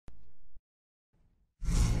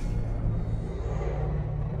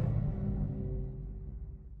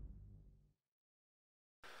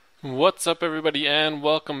What's up, everybody, and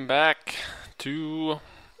welcome back to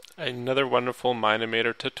another wonderful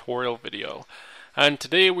Mine-imator tutorial video. And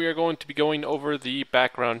today we are going to be going over the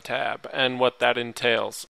background tab and what that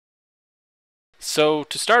entails. So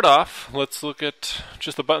to start off, let's look at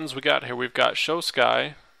just the buttons we got here. We've got Show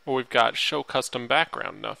Sky, or we've got Show Custom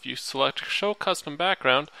Background. Now if you select Show Custom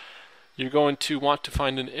Background, you're going to want to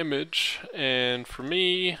find an image, and for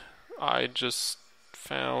me, I just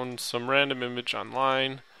found some random image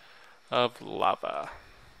online of lava.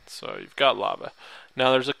 So you've got lava.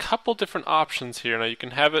 Now there's a couple different options here. Now you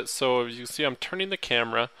can have it so as you see I'm turning the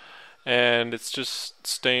camera and it's just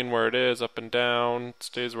staying where it is, up and down,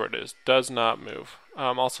 stays where it is, does not move.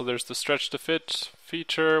 Also there's the stretch to fit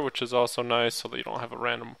feature, which is also nice so that you don't have a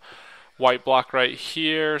random white block right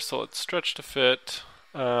here. So let's stretch to fit.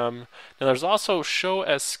 Now there's also show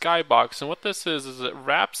as skybox, and what this is it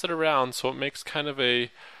wraps it around so it makes kind of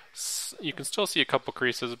a, you can still see a couple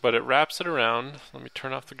creases, but it wraps it around. Let me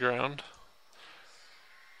turn off the ground.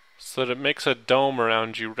 So that it makes a dome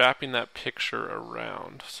around you, wrapping that picture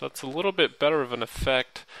around. So it's a little bit better of an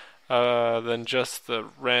effect than just the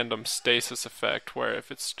random stasis effect, where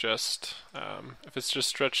if it's just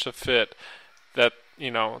stretched to fit, that,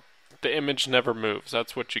 you know, the image never moves.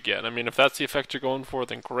 That's what you get. I mean, if that's the effect you're going for,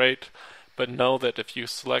 then great. But know that if you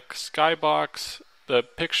select Skybox, the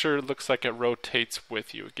picture looks like it rotates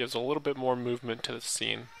with you. It gives a little bit more movement to the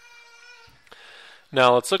scene.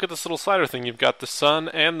 Now let's look at this little slider thing. You've got the sun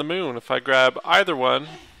and the moon. If I grab either one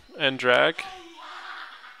and drag,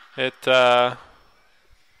 it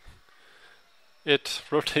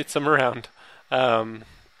rotates them around. So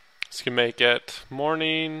you can make it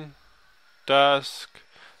morning, dusk,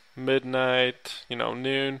 midnight,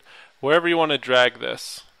 noon, wherever you want to drag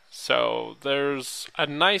this. So there's a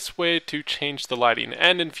nice way to change the lighting,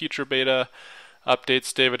 and in future beta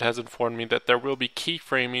updates, David has informed me that there will be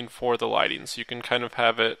keyframing for the lighting, so you can kind of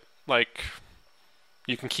have it like,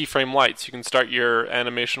 you can keyframe lights. You can start your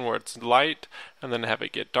animation where it's light and then have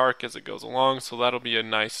it get dark as it goes along, so that'll be a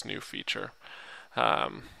nice new feature.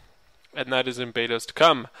 And that is in betas to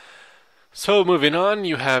come. So moving on,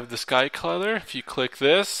 you have the sky color. If you click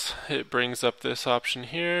this, it brings up this option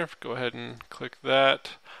here. Go ahead and click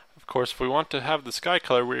that. Of course, if we want to have the sky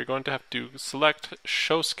color, we're going to have to select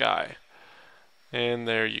Show Sky. And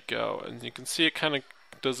there you go. And you can see it kind of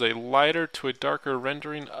does a lighter to a darker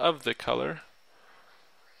rendering of the color.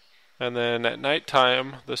 And then at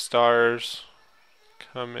nighttime, the stars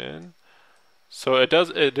come in. So it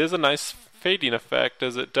is a nice fading effect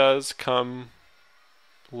as it does come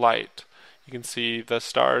light. You can see the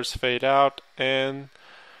stars fade out and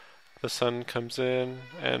the sun comes in,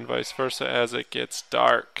 and vice versa as it gets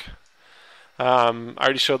dark. I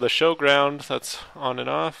already showed the show ground, that's on and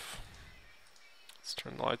off. Let's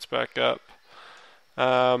turn the lights back up.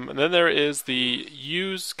 And then there is the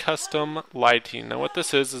use custom lighting. Now what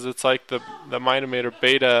this is it's like the Mine-imator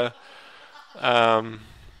beta.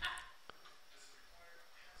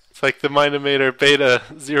 It's like the Mine-imator beta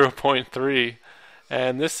 0.3.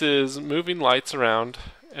 And this is moving lights around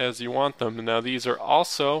as you want them. Now these are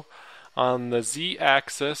also on the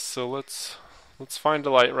Z-axis, so let's find a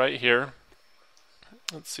light right here.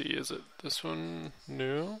 Let's see, is it this one?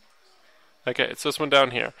 No. Okay, it's this one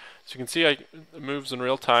down here. So you can see it moves in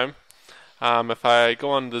real time. If I go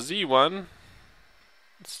on the Z one,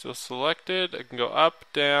 it's still selected. I can go up,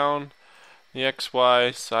 down, the X,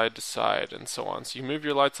 Y, side to side, and so on. So you move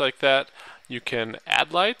your lights like that. You can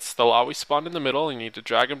add lights. They'll always spawn in the middle. You need to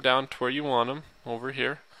drag them down to where you want them, over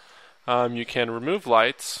here. You can remove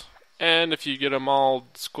lights, and if you get them all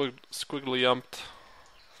squiggly-umped,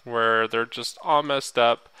 where they're just all messed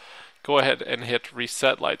up, go ahead and hit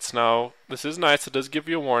reset lights. Now, this is nice. It does give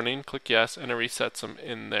you a warning. Click yes, and it resets them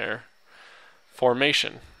in their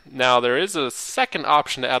formation. Now, there is a second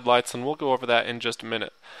option to add lights, and we'll go over that in just a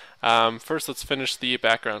minute. First, let's finish the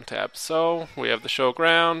background tab. So, we have the show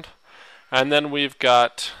ground, and then we've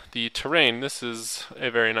got the terrain. This is a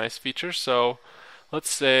very nice feature. So, let's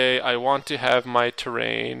say I want to have my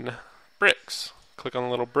terrain bricks. Click on the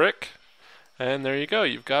little brick, and there you go.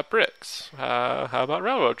 You've got bricks. How about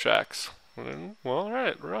railroad tracks? Well,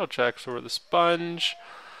 alright, railroad tracks over the sponge,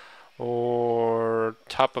 or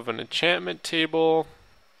top of an enchantment table.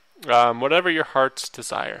 Whatever your heart's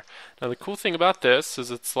desire. Now the cool thing about this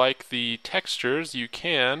is it's like the textures. You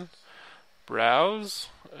can browse.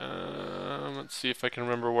 Let's see if I can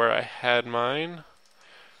remember where I had mine.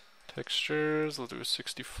 Textures, we'll do a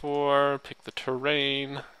 64, pick the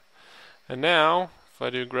terrain. And now, if I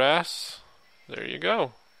do grass, there you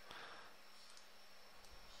go.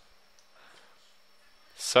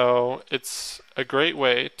 So it's a great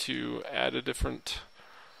way to add a different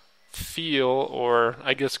feel, or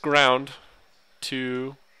I guess ground,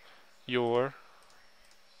 to your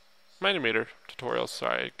Mine-imator tutorials.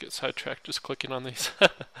 Sorry, I get sidetracked just clicking on these.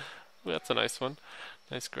 That's a nice one.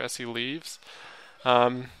 Nice grassy leaves.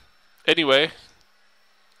 Anyway,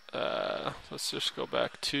 let's just go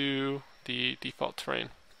back to the default terrain.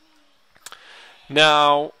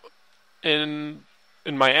 Now, in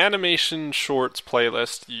my animation shorts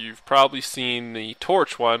playlist, you've probably seen the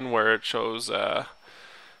torch one where it shows a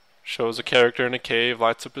character in a cave,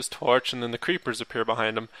 lights up his torch, and then the creepers appear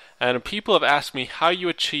behind him. And people have asked me how you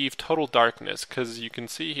achieve total darkness, because you can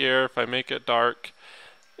see here, if I make it dark,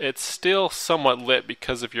 it's still somewhat lit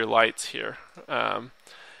because of your lights here.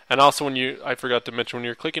 And also, I forgot to mention, when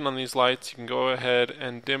you're clicking on these lights, you can go ahead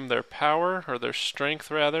and dim their power, or their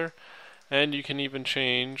strength rather, and you can even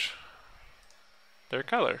change their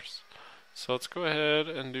colors. So let's go ahead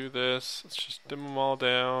and do this. Let's just dim them all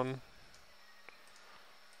down.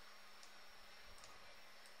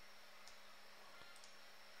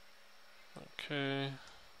 Okay.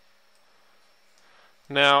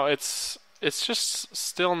 Now it's just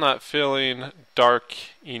still not feeling dark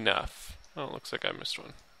enough. Oh, it looks like I missed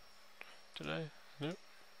one. Did I? Nope.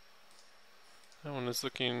 That one is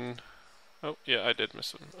looking... Oh, yeah, I did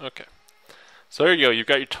miss one. Okay. So there you go. You've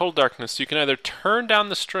got your total darkness. So you can either turn down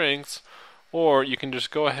the strengths, or you can just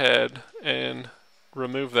go ahead and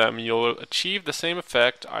remove them. You'll achieve the same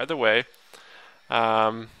effect either way.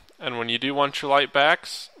 And when you do want your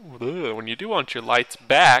lights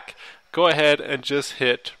back, go ahead and just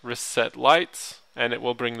hit reset lights, and it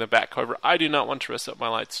will bring them back. However, I do not want to reset my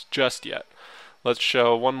lights just yet. Let's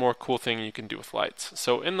show one more cool thing you can do with lights.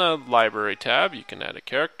 So in the library tab, you can add a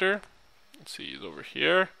character. Let's see, he's over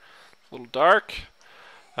here. A little dark.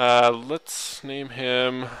 Let's name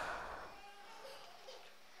him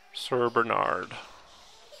Sir Bernard.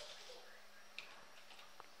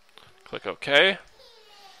 Click OK.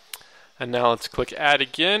 And now let's click add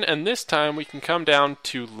again, and this time we can come down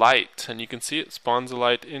to light, and you can see it spawns a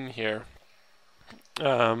light in here.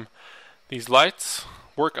 These lights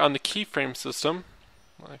work on the keyframe system.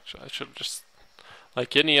 Actually, I should have just,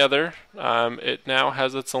 like any other, it now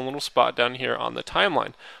has its own little spot down here on the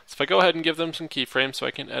timeline. So if I go ahead and give them some keyframes so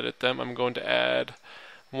I can edit them, I'm going to add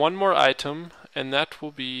one more item, and that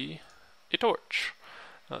will be a torch.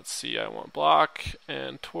 Let's see, I want block,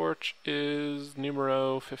 and torch is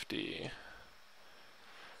numero 50.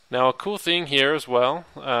 Now a cool thing here as well,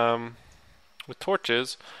 with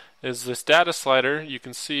torches, is this data slider. You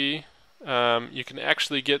can see, you can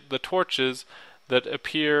actually get the torches that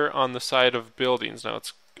appear on the side of buildings. Now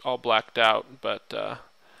it's all blacked out, but you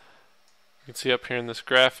can see up here in this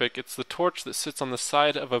graphic, it's the torch that sits on the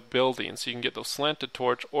side of a building. So you can get the slanted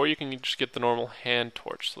torch, or you can just get the normal hand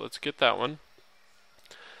torch. So let's get that one.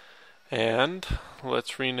 And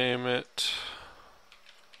let's rename it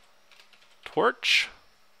Torch.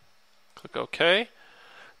 Click OK.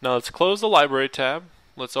 Now let's close the library tab.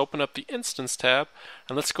 Let's open up the instance tab,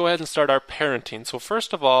 and let's go ahead and start our parenting. So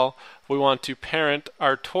first of all, we want to parent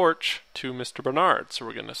our torch to Mr. Bernard. So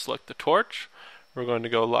we're going to select the torch. We're going to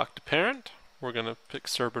go lock to parent. We're going to pick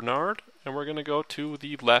Sir Bernard, and we're going to go to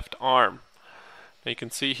the left arm. Now you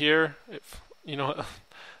can see here,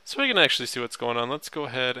 so we can actually see what's going on. Let's go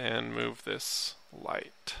ahead and move this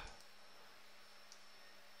light.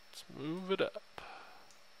 Let's move it up.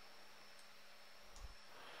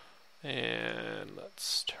 And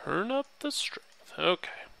let's turn up the strength. Okay.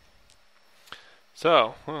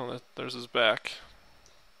 So, well, there's his back.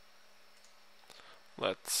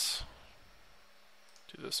 Let's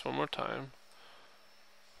do this one more time.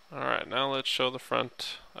 Alright, now let's show the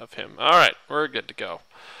front of him. Alright, we're good to go.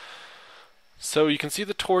 So you can see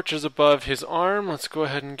the torch is above his arm. Let's go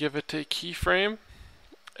ahead and give it a keyframe.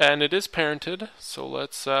 And it is parented, so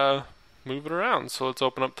let's move it around. So let's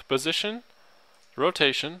open up the position, the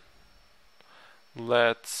rotation.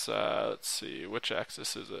 Let's see, which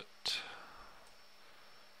axis is it?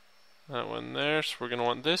 That one there. So we're going to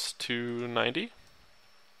want this to 90.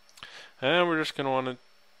 And we're just going to want to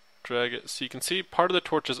drag it. So you can see part of the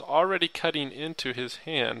torch is already cutting into his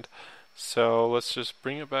hand. So let's just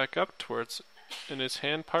bring it back up to where it's in his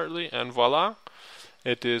hand partly, and voila,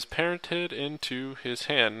 it is parented into his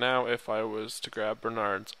hand. Now if I was to grab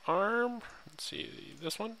Bernard's arm, let's see,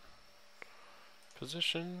 this one,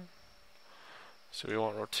 position, so we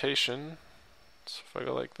want rotation. So if I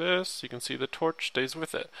go like this, you can see the torch stays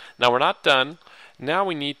with it. Now we're not done. Now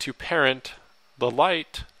we need to parent the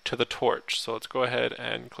light to the torch. So let's go ahead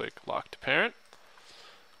and click lock to parent.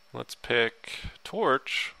 Let's pick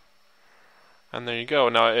torch. And there you go.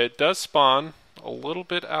 Now it does spawn a little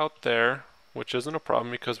bit out there, which isn't a problem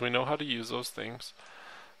because we know how to use those things.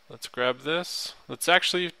 Let's grab this. Let's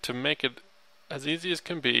actually, to make it as easy as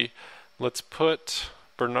can be, let's put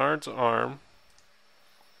Bernard's arm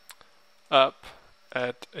up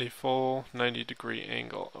at a full 90-degree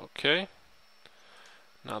angle. Okay.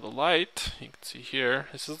 Now the light, you can see here,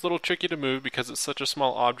 this is a little tricky to move because it's such a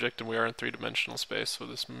small object and we are in three-dimensional space, so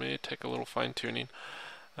this may take a little fine-tuning.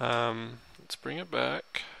 Let's bring it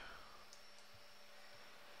back.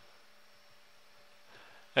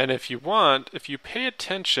 And if you want, if you pay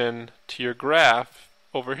attention to your graph,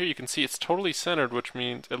 over here you can see it's totally centered, which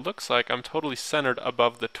means it looks like I'm totally centered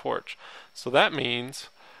above the torch. So that means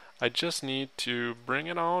I just need to bring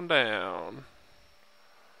it on down.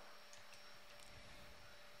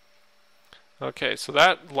 Okay, so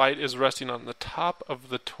that light is resting on the top of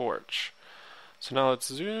the torch. So now let's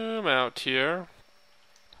zoom out here,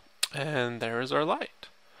 and there is our light.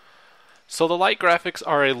 So the light graphics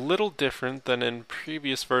are a little different than in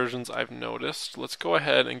previous versions I've noticed. Let's go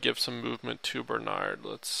ahead and give some movement to Bernard.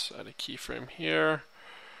 Let's add a keyframe here,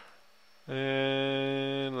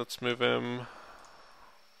 and let's move him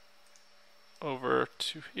over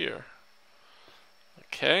to here.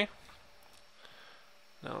 Okay.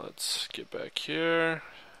 Now let's get back here.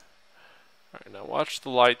 Alright, now watch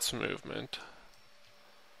the light's movement.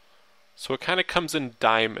 So it kind of comes in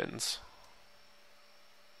diamonds.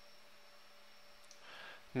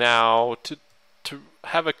 Now, to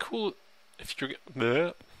have a cool, if you're,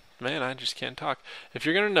 man, I just can't talk. If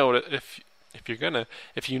you're gonna notice,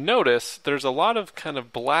 if you notice, there's a lot of kind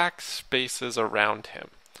of black spaces around him.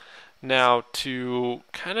 Now, to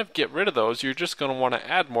kind of get rid of those, you're just gonna want to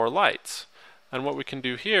add more lights. And what we can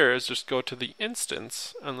do here is just go to the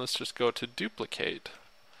instance, and let's just go to duplicate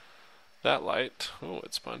that light. Oh,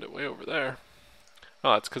 it spawned it way over there.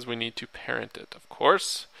 Oh, that's because we need to parent it, of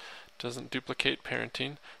course. It doesn't duplicate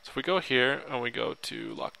parenting. So if we go here, and we go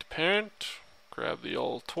to lock to parent, grab the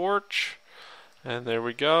old torch, and there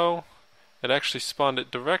we go. It actually spawned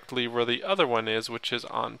it directly where the other one is, which is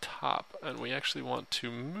on top. And we actually want to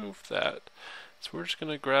move that. So we're just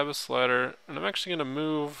going to grab a slider, and I'm actually going to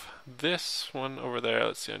move this one over there.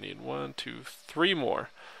 Let's see, I need 1, 2, 3 more.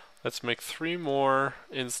 Let's make 3 more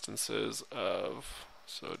instances of,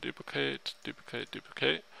 so duplicate, duplicate,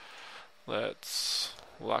 duplicate. Let's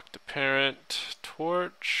lock to parent,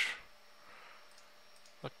 torch,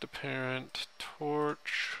 lock to parent,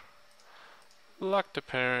 torch, lock to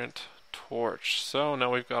parent, torch. So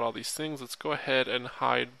now we've got all these things. Let's go ahead and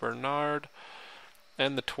hide Bernard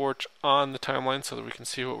and the torch on the timeline so that we can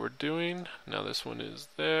see what we're doing. Now this one is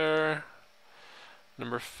there.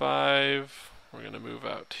 Number 5, we're going to move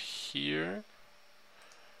out here.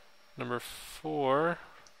 Number 4,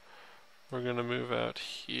 we're going to move out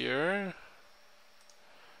here.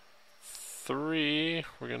 3,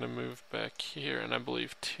 we're going to move back here, and I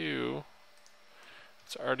believe 2,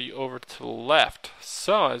 it's already over to the left.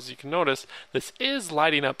 So as you can notice, this is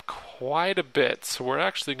lighting up quite a bit, so we're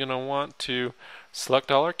actually going to want to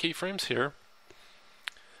select all our keyframes here,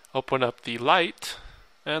 open up the light,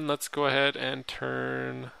 and let's go ahead and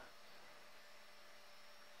turn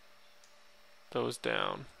those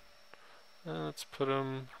down. Let's put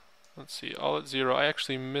them, let's see, all at 0. I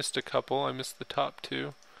actually missed a couple. I missed the top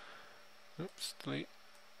 2. Oops, delete.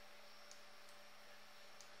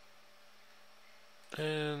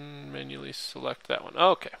 And manually select that one.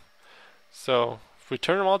 Okay. So if we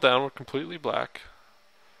turn them all down, we're completely black.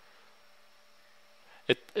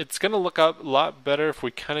 It's going to look a lot better if we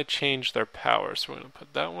kind of change their power. So we're going to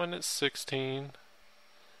put that one at 16.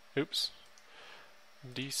 Oops.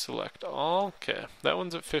 Deselect all. Okay. That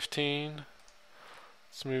one's at 15.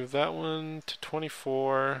 Let's move that one to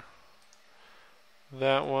 24.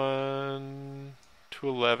 That one to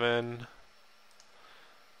 11.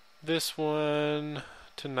 This one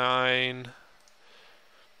to 9.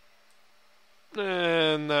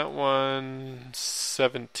 And that one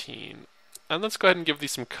 17. And let's go ahead and give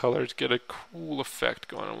these some colors, get a cool effect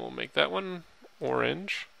going on. We'll make that one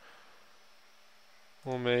orange.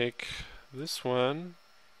 We'll make this one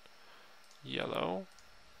yellow.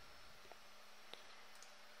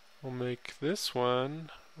 We'll make this one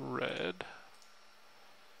red.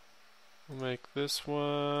 We'll make this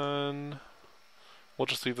one, we'll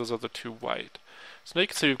just leave those other 2 white. So now you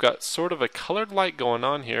can see we've got sort of a colored light going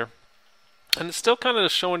on here. And it's still kind of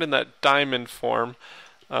showing in that diamond form.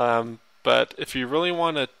 But if you really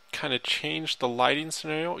want to kind of change the lighting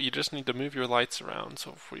scenario, you just need to move your lights around.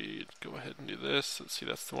 So if we go ahead and do this, let's see,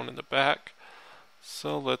 that's the one in the back.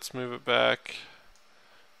 So let's move it back,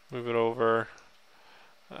 move it over.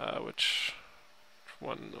 Which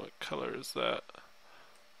one, what color is that?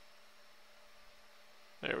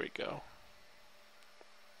 There we go.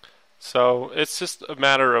 So it's just a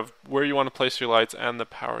matter of where you want to place your lights and the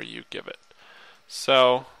power you give it.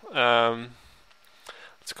 So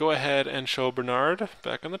let's go ahead and show Bernard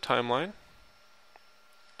back on the timeline.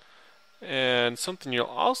 And something you'll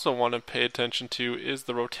also want to pay attention to is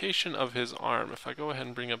the rotation of his arm. If I go ahead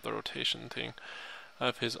and bring up the rotation thing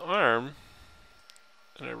of his arm,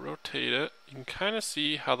 and I rotate it, you can kind of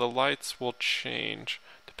see how the lights will change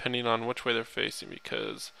depending on which way they're facing,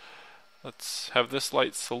 because let's have this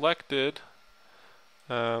light selected.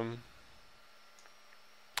 Well,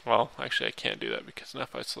 actually I can't do that because now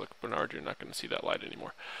if I select Bernard, you're not going to see that light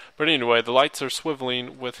anymore. But anyway, the lights are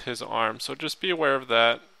swiveling with his arm, so just be aware of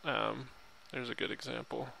that. There's a good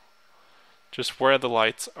example. Just where the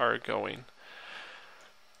lights are going.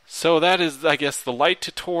 So that is, I guess, the light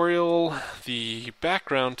tutorial, the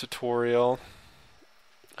background tutorial.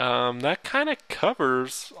 That kind of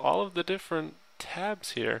covers all of the different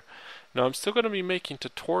tabs here. Now I'm still going to be making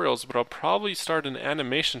tutorials, but I'll probably start an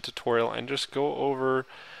animation tutorial and just go over,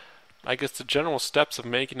 I guess, the general steps of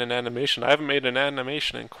making an animation. I haven't made an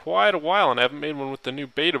animation in quite a while, and I haven't made one with the new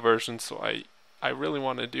beta version, so I really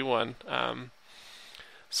want to do one.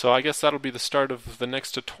 So I guess that'll be the start of the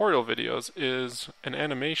next tutorial videos, is an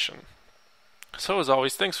animation. So as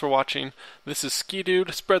always, thanks for watching. This is Ski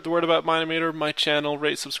Dude. Spread the word about Mine-imator, my channel.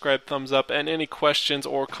 Rate, subscribe, thumbs up, and any questions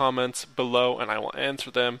or comments below, and I will answer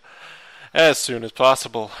them as soon as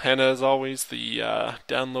possible. And as always, the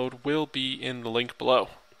download will be in the link below.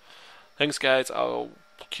 Thanks guys, I'll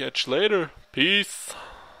catch you later. Peace.